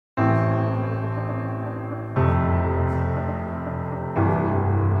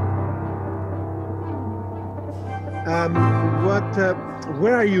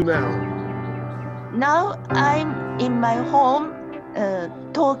Where are you now? Now I'm in my home,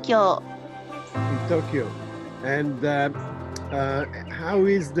 Tokyo. In Tokyo. And how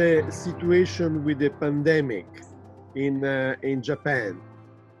is the situation with the pandemic in Japan?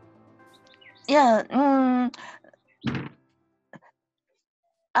 Yeah,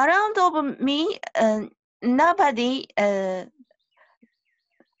 around of me, nobody,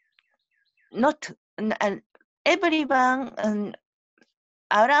 not everyone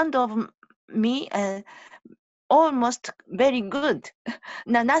around of me, almost very good.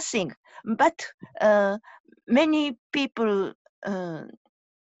 Nothing, but many people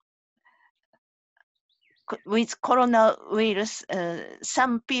with coronavirus,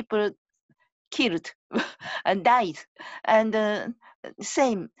 some people killed and died, and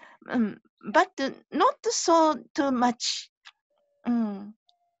same, but not so too much.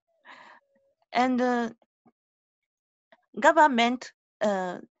 And government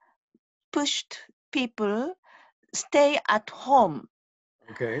pushed people stay at home.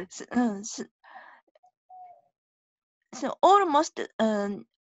 Okay. So almost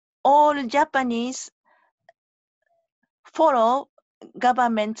all Japanese follow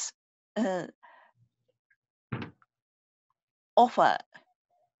government's offer.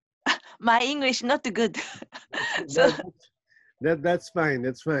 My English not good. So that's fine.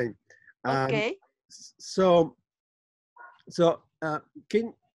 That's fine. okay.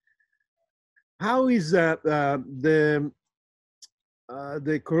 How is the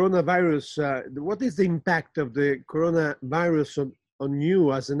coronavirus? What is the impact of the coronavirus on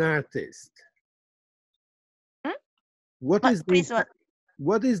you as an artist? What is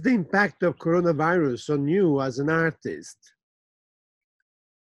the impact of coronavirus on you as an artist?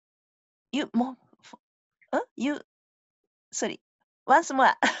 Sorry, once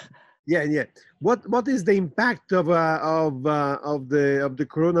more. Yeah. What is the impact of the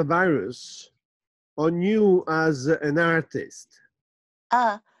coronavirus on you as an artist?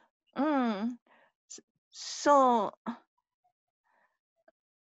 So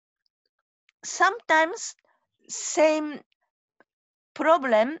sometimes same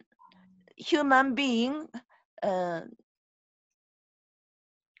problem human being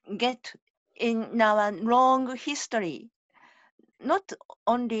get in our long history, not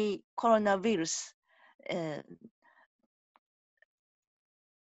only coronavirus.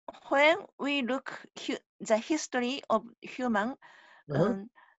 When we look the history of human,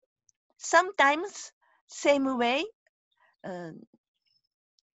 sometimes same way,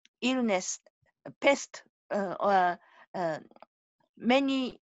 illness, pest, or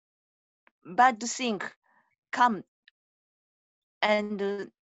many bad things come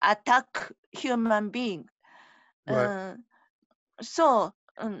and attack human being. Right. So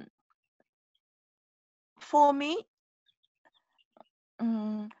for me,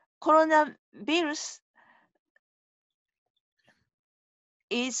 coronavirus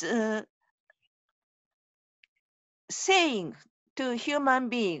is saying to human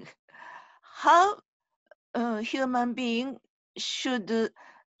being how human being should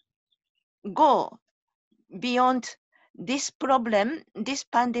go beyond this problem, this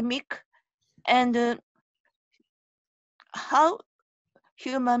pandemic, and how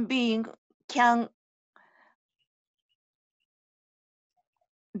human being can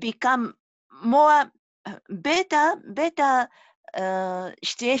become more better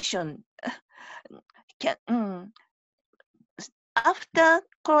situation. After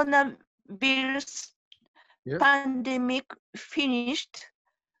coronavirus pandemic finished,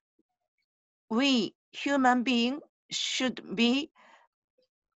 we human being should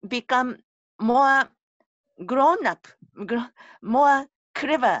become more grown up, more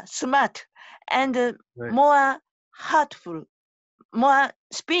clever, smart, and more heartful, more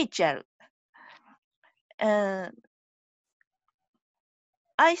spiritual. I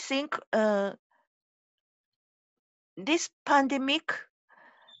think this pandemic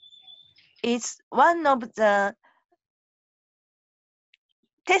is one of the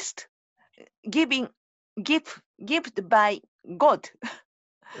test given by God.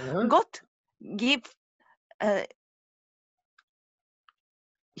 God give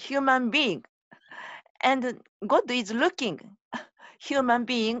human being, and God is looking human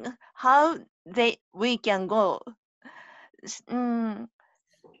being how we can go.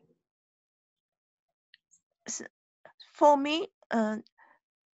 For me,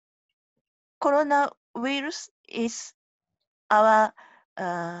 coronavirus is our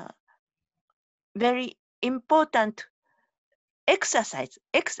very important exercise,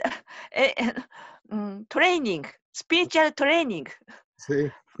 training, spiritual training.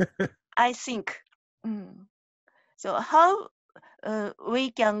 See? I think. So how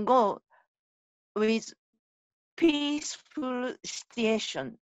we can go with peaceful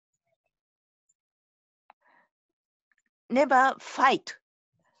situation, never fight,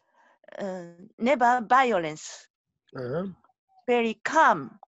 never violence, very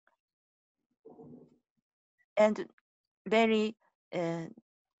calm and very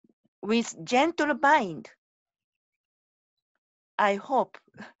with gentle mind. I hope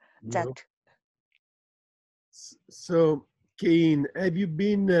that. No. So, Keiin, have you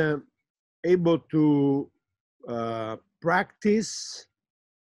been able to practice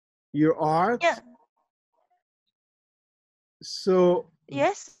your art? Yeah. So,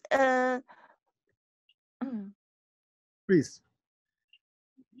 Yes. please,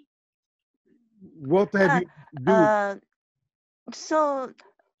 what have you do? So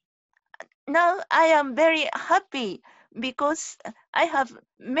now I am very happy because I have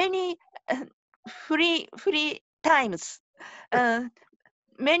many free times,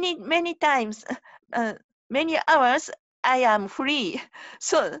 many times, many hours I am free,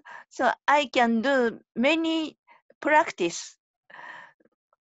 so I can do many practice.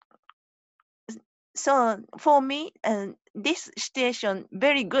 So for me, this situation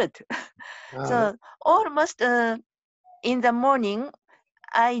very good. So almost in the morning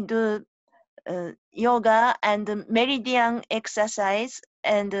I do yoga and meridian exercise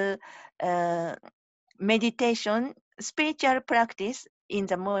and meditation, spiritual practice in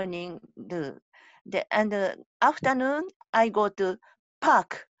the morning. And afternoon, I go to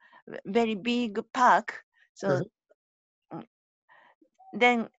park, very big park. So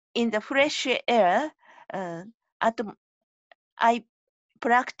then in the fresh air, I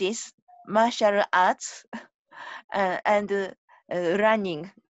practice martial arts and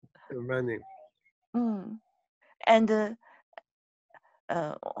running. Running. And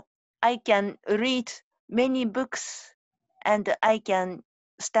I can read many books and I can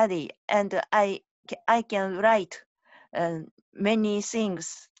study and I can write many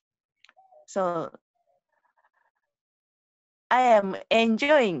things. So I am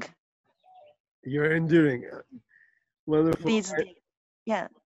enjoying. You're enduring. Wonderful. These days. Yeah.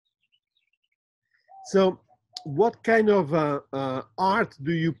 So, what kind of art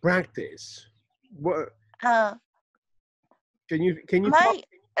do you practice? What can you my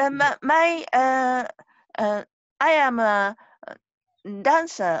I am a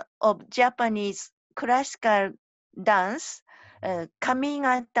dancer of Japanese classical dance,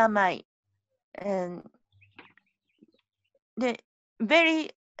 Kamigata-mai, and the very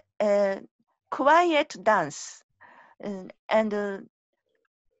quiet dance, and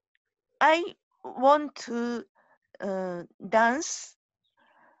I want to dance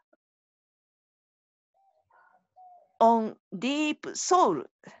on deep soul.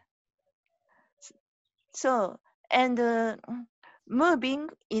 So and moving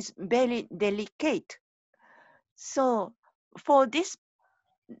is very delicate. So for this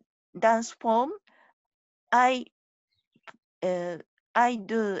dance form, I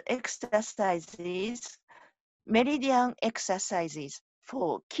do exercises, meridian exercises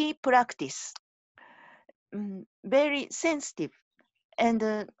for key practice. Very sensitive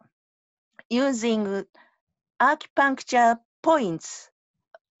and using acupuncture points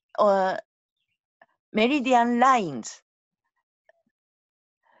or meridian lines.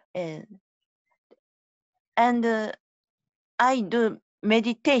 And I do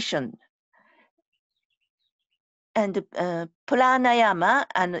meditation and pranayama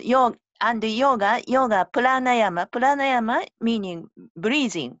and yoga pranayama meaning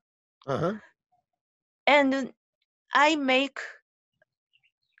breathing. And I make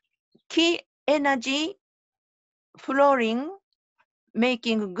key energy flowing,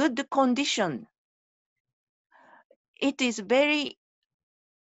 making good condition. It is very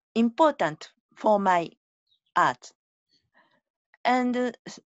important for my art. And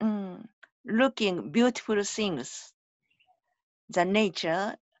looking beautiful things, the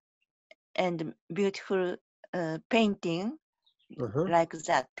nature and beautiful painting like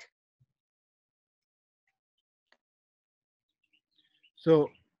that.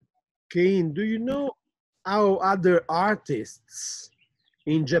 So, Keiin, do you know how other artists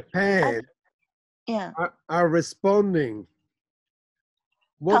in Japan are responding?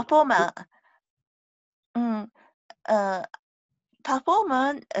 Performer.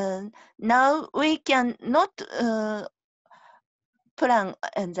 Performer, now we can not plan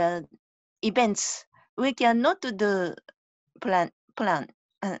the events. We cannot do plan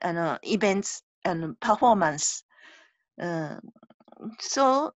events and performance.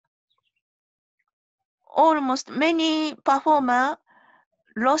 So almost many performer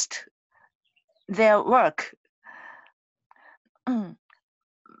lost their work. Mm.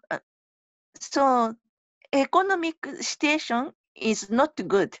 So economic situation is not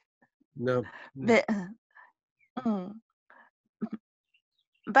good. No. But, mm,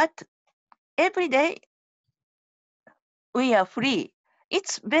 but every day we are free.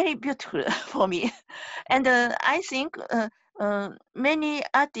 It's very beautiful for me, and I think many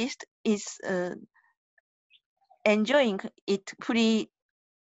artists is enjoying it free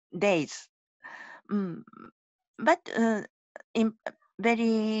days. Mm, but in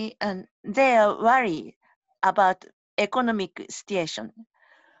very they are worried about economic situation.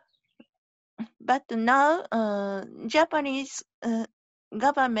 But now Japanese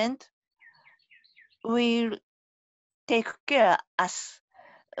government will take care us.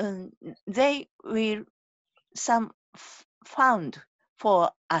 Um, they will some fund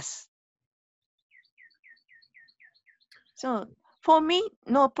for us. So for me,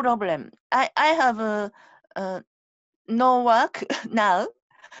 no problem. I have no work now,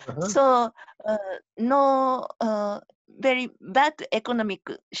 so no very bad economic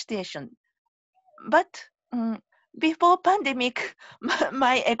situation. But before pandemic,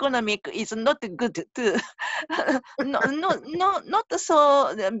 my economic is not good too. Not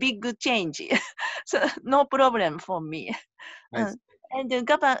so big change. So no problem for me. And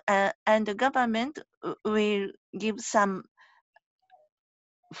the government will give some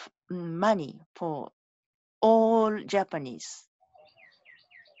money for all Japanese.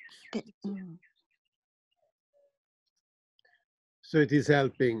 So it is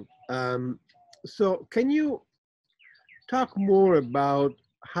helping. So can you talk more about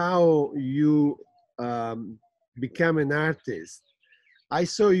how you become an artist? I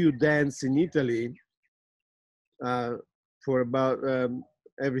saw you dance in Italy for about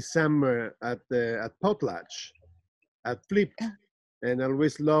every summer at Potlatch, at Flipped, and I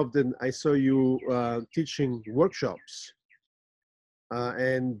always loved. And I saw you teaching workshops,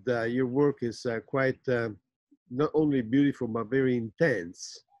 and your work is quite not only beautiful but very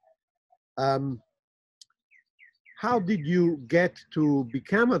intense. How did you get to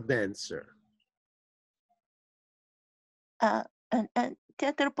become a dancer?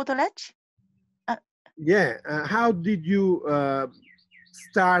 Theater Potlatch? Yeah, how did you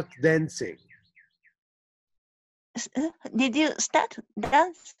start dancing? Did you start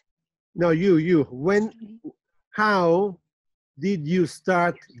dance? No, you. When? How did you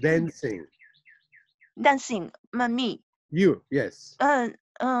start dancing? Dancing, me. You, yes.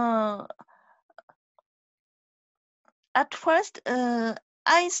 At first,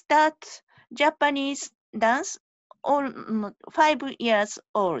 I start Japanese dance all 5 years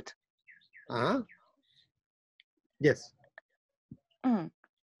old. Yes.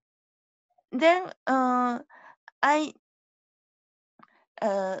 Then I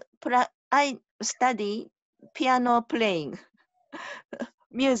study piano playing,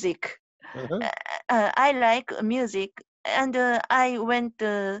 music. I like music, and I went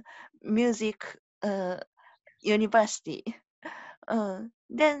to music university.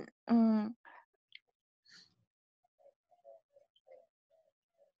 Then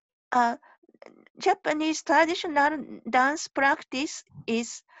Japanese traditional dance practice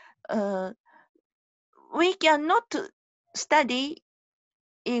is we cannot study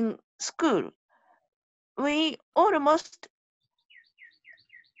in school. We almost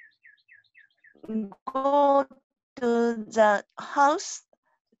go to the house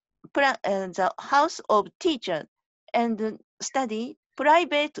of teacher and study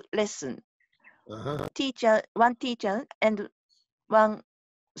private lesson. One teacher and one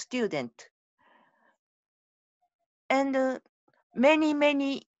student. And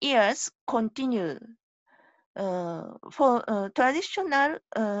many years continue for traditional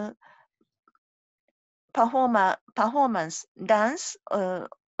performance, dance or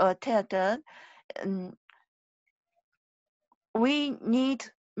theater. We need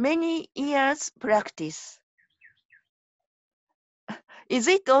many years practice. Is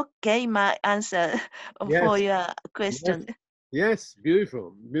it okay, my answer for your question? Yes,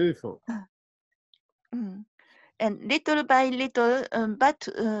 beautiful, beautiful. And little by little, but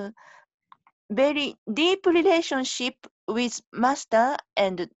very deep relationship with master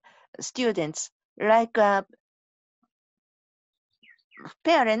and students, like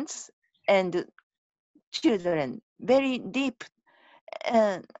parents and children, very deep,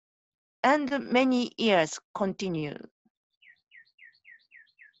 and many years continue.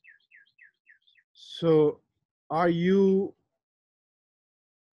 So are you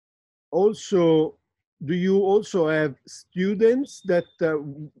also, do you also have students that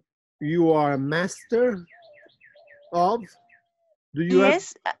you are a master of? Do you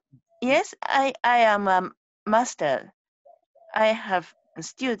Yes, yes, I am a master. I have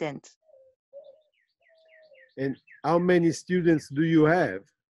students. And how many students do you have?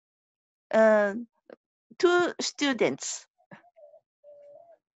 2 students,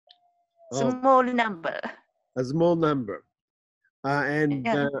 Oh, small number. a small number. And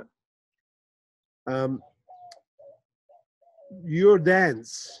Yeah, um, your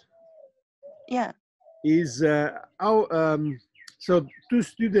dance yeah. is how so 2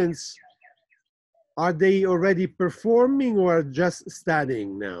 students, are they already performing or just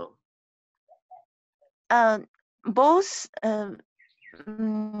studying now? Both mm,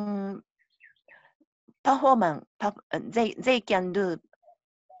 performance, they can do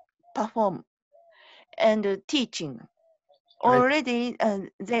perform and teaching. I, Already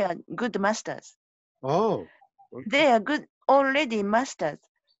they are good masters. oh, okay. They are good already masters,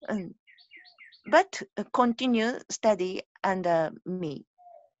 um, but continue study under me.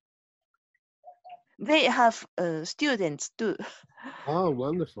 They have students too. Oh,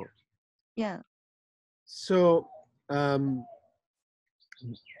 wonderful. Yeah. So,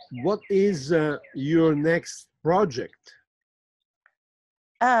 what is your next project?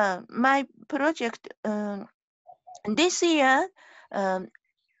 My project this year,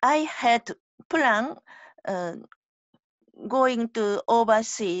 I had plan uh, going to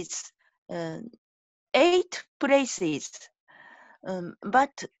overseas 8 places,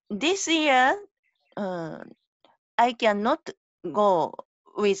 but this year uh, I cannot go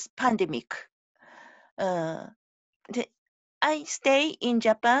with pandemic. Uh, I stay in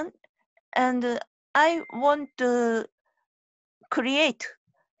Japan and I want to create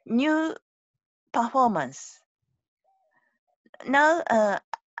new performance. Now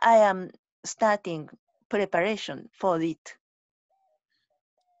I am starting preparation for it.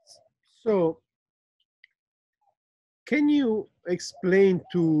 So, can you explain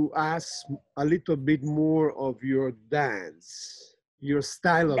to us a little bit more of your dance, your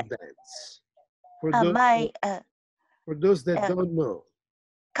style of dance, for My those that don't know?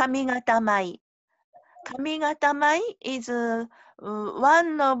 Kamigata-mai. Kamigata-mai is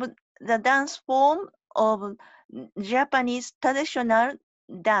one of the dance form of Japanese traditional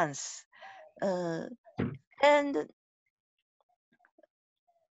dance. And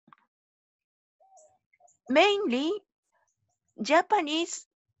mainly Japanese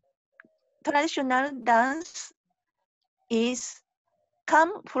traditional dance is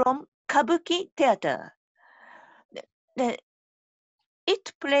come from Kabuki theater.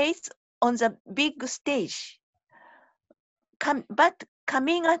 It plays on the big stage. But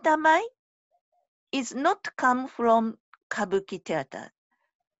Kamigata-mai is not come from Kabuki theater.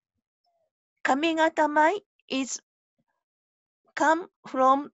 Kamigata-mai is come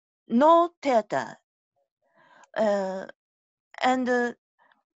from no theater and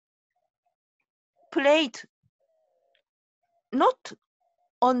played not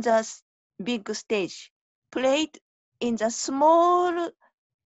on the big stage, played in the small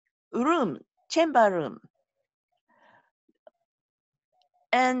room, chamber room.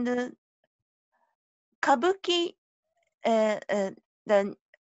 And Kabuki, the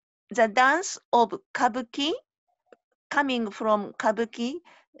dance of Kabuki, coming from Kabuki,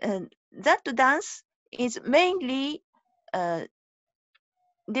 that dance is mainly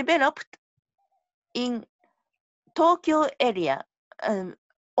developed in Tokyo area.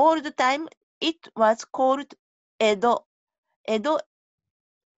 All the time it was called Edo, Edo,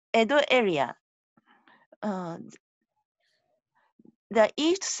 Edo area, the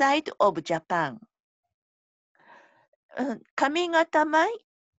east side of Japan. Kamigata-mai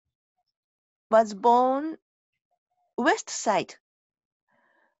was born west side.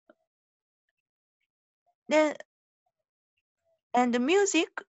 Then, and the music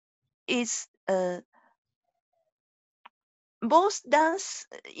is both dance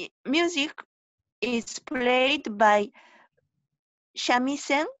music is played by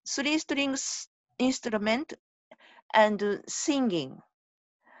shamisen, 3 strings instrument, and singing.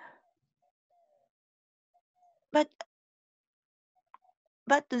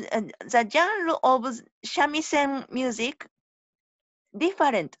 But the genre of shamisen music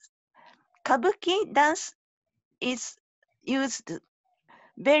different. Kabuki dance is used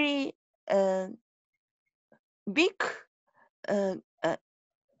very big uh, uh,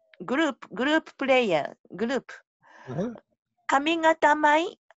 group player group. Uh-huh. Kamigata-mai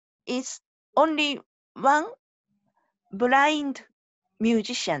is only one blind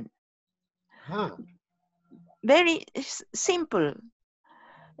musician. Huh. Very simple.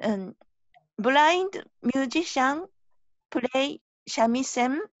 Blind musician play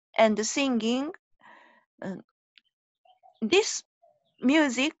shamisen and singing. This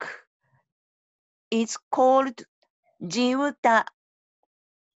music is called jiuta.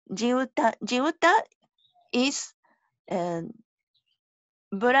 Jiuta is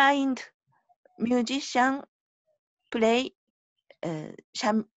blind musician play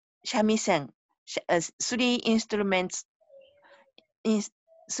shamisen, three instruments,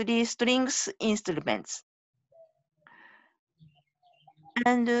 three strings instruments.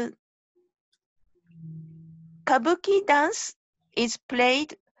 And Kabuki dance is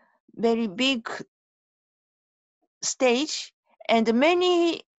played very big stage, and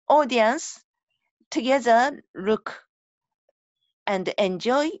many audience together look and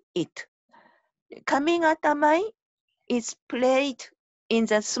enjoy it. Kamigata-mai is played in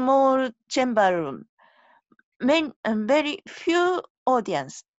the small chamber room. Very few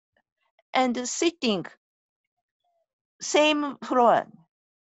audience and sitting same floor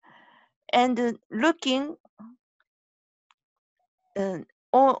and looking.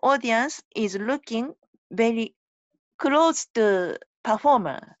 Audience is looking very close to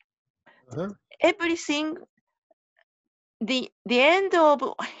performer. Everything, the end of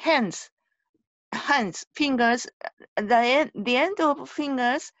hands, fingers, the end of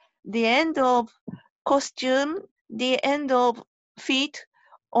fingers, the end of costume, the end of feet,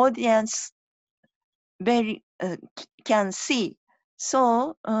 audience very can see.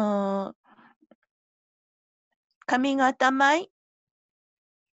 So Kamigata-mai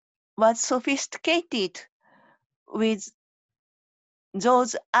was sophisticated with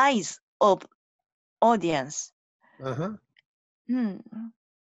those eyes of audience. And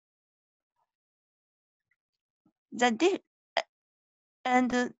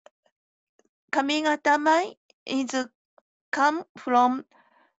Kamigata-mai is come from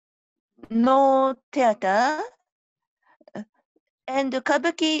no theater, and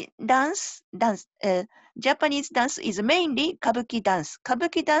Kabuki dance, Japanese dance is mainly Kabuki dance.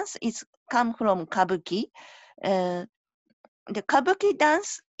 Kabuki dance is come from Kabuki. The Kabuki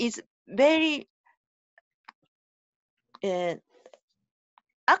dance is very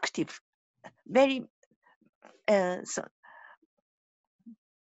active, very so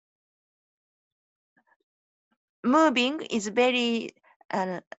moving is very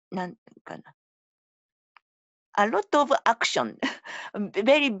a lot of action,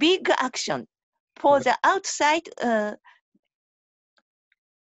 very big action. For the outside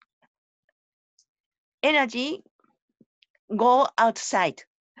energy go outside.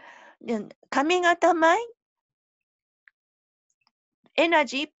 Then Kamigata-mai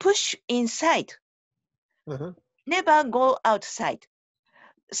energy push inside, never go outside.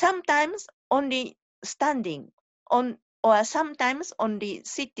 Sometimes only standing on, or sometimes only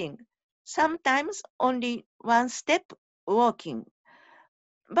sitting, sometimes only one step walking,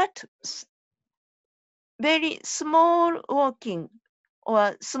 but very small walking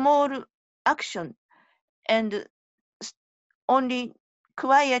or small action and only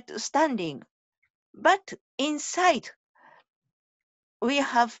quiet standing. But inside we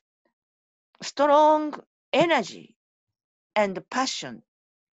have strong energy and passion.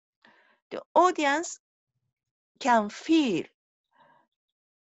 The audience can feel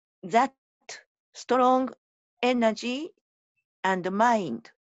that strong energy and mind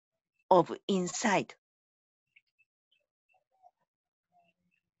of inside.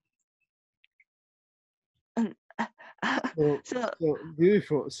 So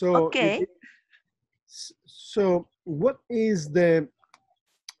beautiful. So okay. So what is the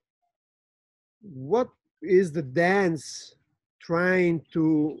dance trying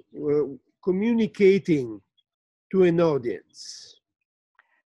to communicating to an audience?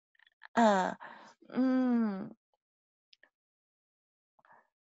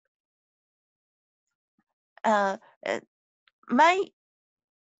 My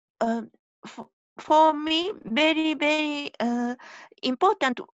for me very very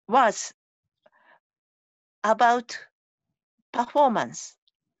important was about performance.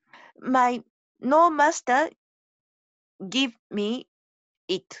 My no master give me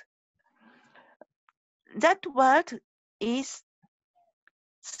it. That word is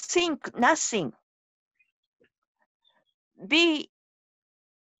think nothing.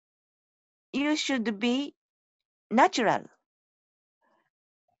 You should be natural.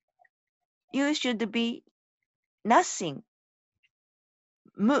 You should be nothing.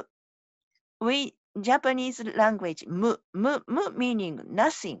 Mu. We Japanese language mu meaning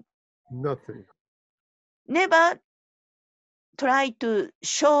nothing. Nothing. Never try to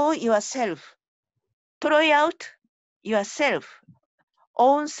show yourself. Try out yourself.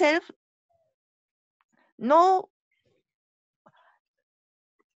 Own self. No,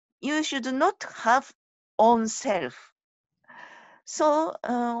 you should not have own self. So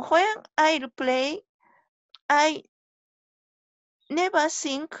when I play, I never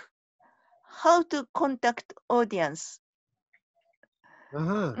think how to contact audience.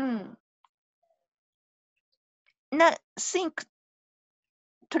 Uh-huh. Think,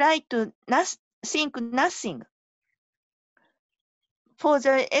 try to think nothing. For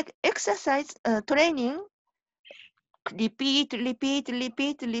the exercise training, repeat,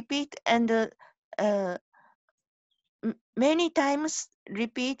 and many times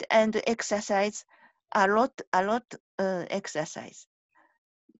repeat and exercise a lot exercise.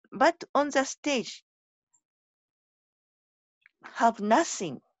 But on the stage, have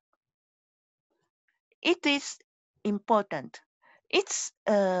nothing. It is important. It's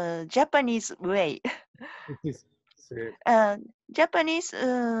Japanese way. It is. Japanese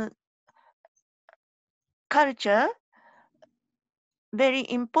culture, very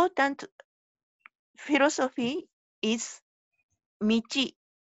important philosophy is michi.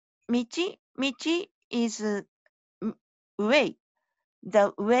 Michi is way.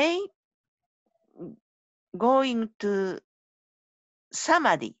 The way going to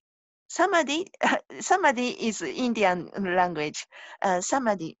samadhi. Samadhi is Indian language.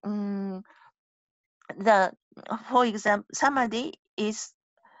 Samadhi. For example, samadhi is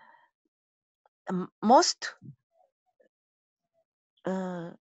most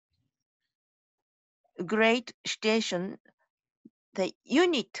great station, the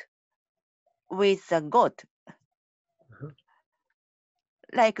unit with the God,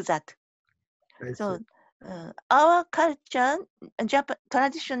 like that. So our culture,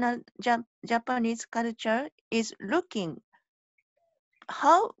 traditional Japanese culture is looking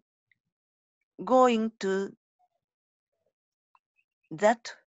how going to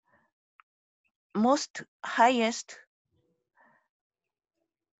that most highest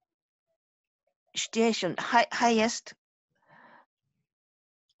station, highest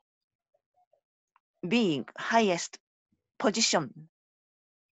being, highest position.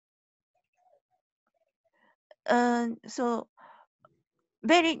 So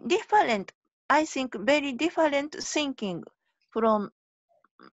very different, I think, very different thinking from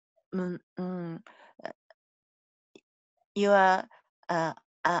your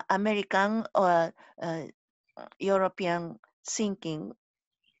American or European thinking.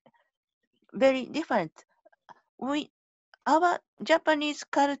 Very different. Our Japanese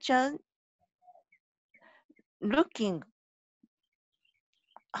culture looking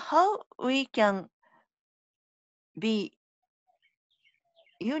how we can be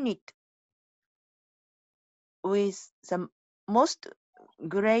unit with the most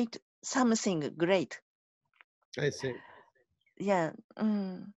great something great. I see. Yeah.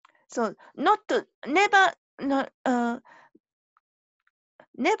 So not to never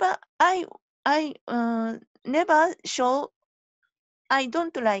never never show. I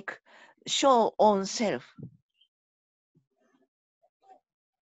don't like show on self.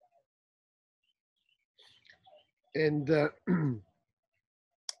 And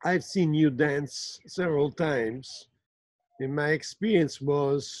I've seen you dance several times, and my experience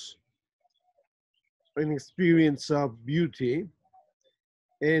was an experience of beauty.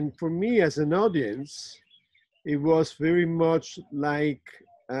 And for me, as an audience, it was very much like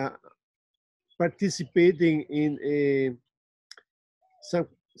participating in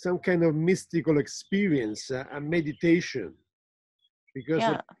some kind of mystical experience, a meditation, because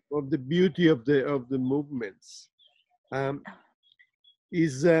of the beauty of the movements.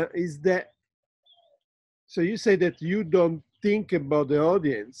 Is that so? You say that you don't think about the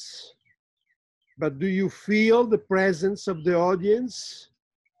audience, but do you feel the presence of the audience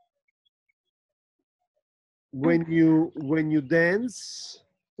when you dance,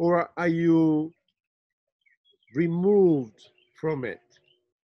 or are you removed from it?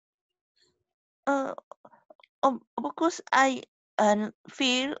 Of course, I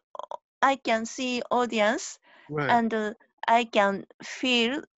feel, I can see audience, Right. and I can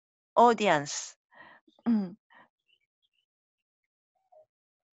feel audience.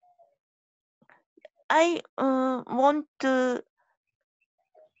 I want to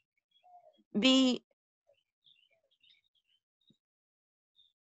be.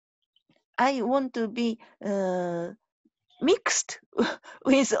 I want to be mixed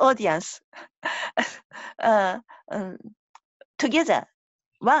with audience, together,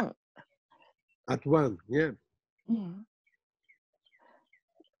 one. At one, yeah.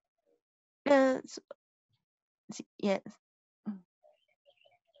 Yes.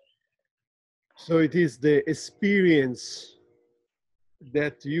 So it is the experience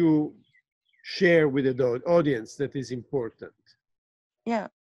that you share with the audience that is important. Yeah.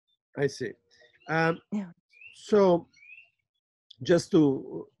 I see. Yeah. So just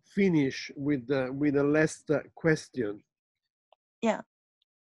to finish with the last question, Yeah.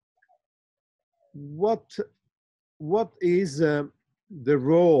 What is the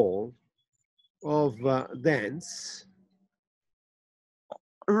role of dance?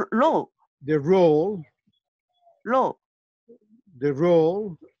 Low. The role Low.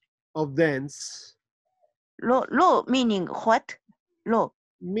 of dance. Low meaning what? Low.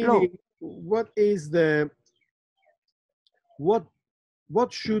 Meaning, what is the what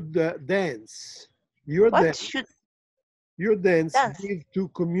should dance your What dance should dance? give to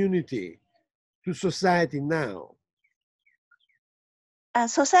community, to society now?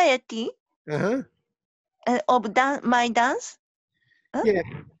 Society Uh-huh. of my dance? Huh? Yeah.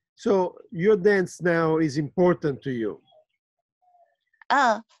 So your dance now is important to you.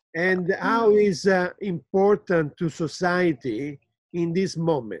 Ah, And how is important to society in this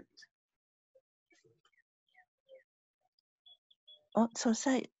moment?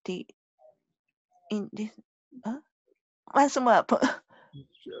 society in this. Once more.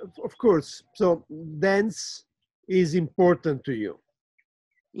 Of course. So dance is important to you.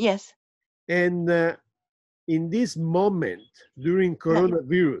 Yes. And in this moment during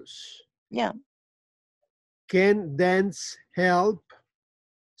coronavirus, Yeah. can dance help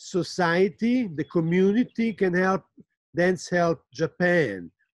society, the community? Can help dance help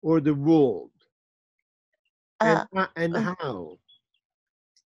Japan or the world? And how?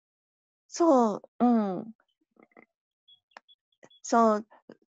 So, so,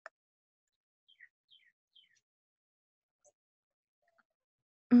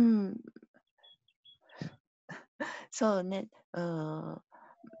 そうね。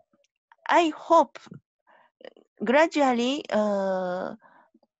I hope gradually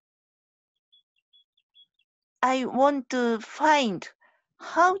I want to find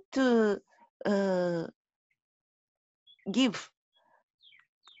how to give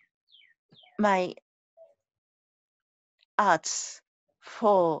my arts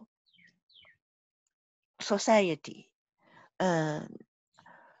for society.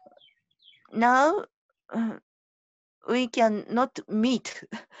 Now we can not meet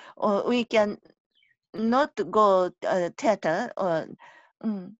or we can not go theater or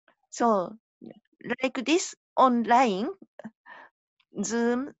so like this online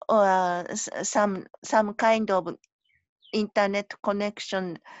Zoom or some kind of internet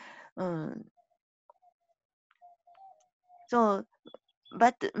connection. So,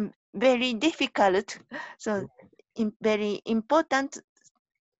 but very difficult. So, very important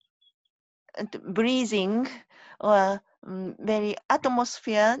breathing or very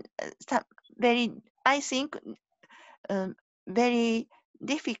atmosphere. Very, I think, very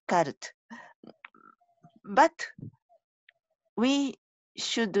difficult. But we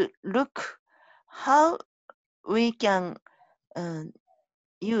should look how we can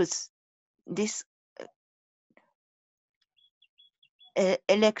use this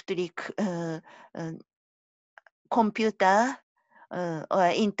electric computer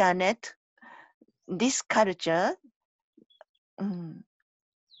or internet, this culture.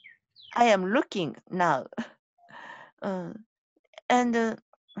 I am looking now. And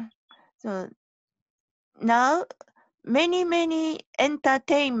so now many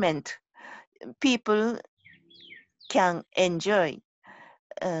entertainment people can enjoy.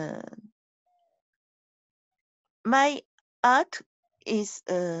 My art is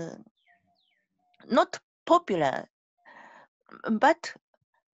not popular, but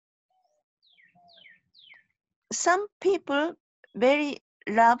some people very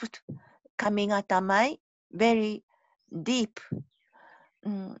loved Kamigata-mai, very deep.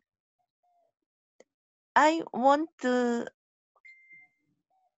 I want to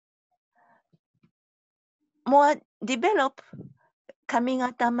more develop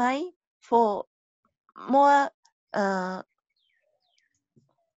Kamigata-mai for more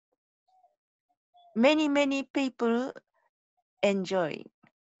many people enjoy.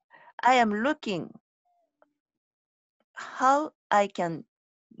 I am looking how I can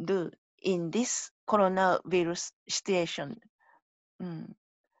do in this coronavirus situation.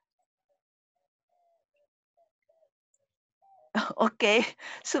 Okay,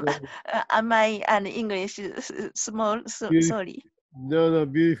 so am I an English small? Sorry. No,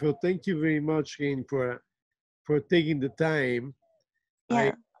 beautiful. Thank you very much, Keiin, for taking the time.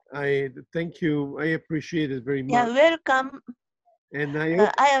 Yeah. I thank you. I appreciate it very much. Yeah, welcome. And I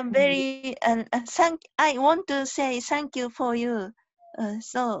hope I am very I want to say thank you for you.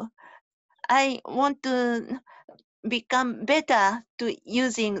 So I want to become better to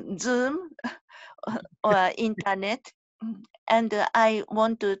using Zoom or internet, and I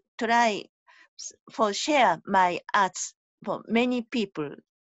want to try for share my arts for many people.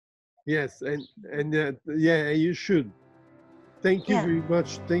 yes, and yeah, you should. Thank you Yeah. very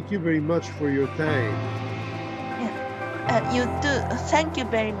much. Thank you very much for your time. You too. Thank you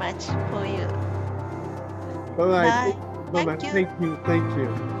very much for you. All right. Bye. Bye bye. Thank you. Thank you. Thank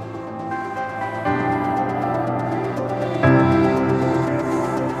you.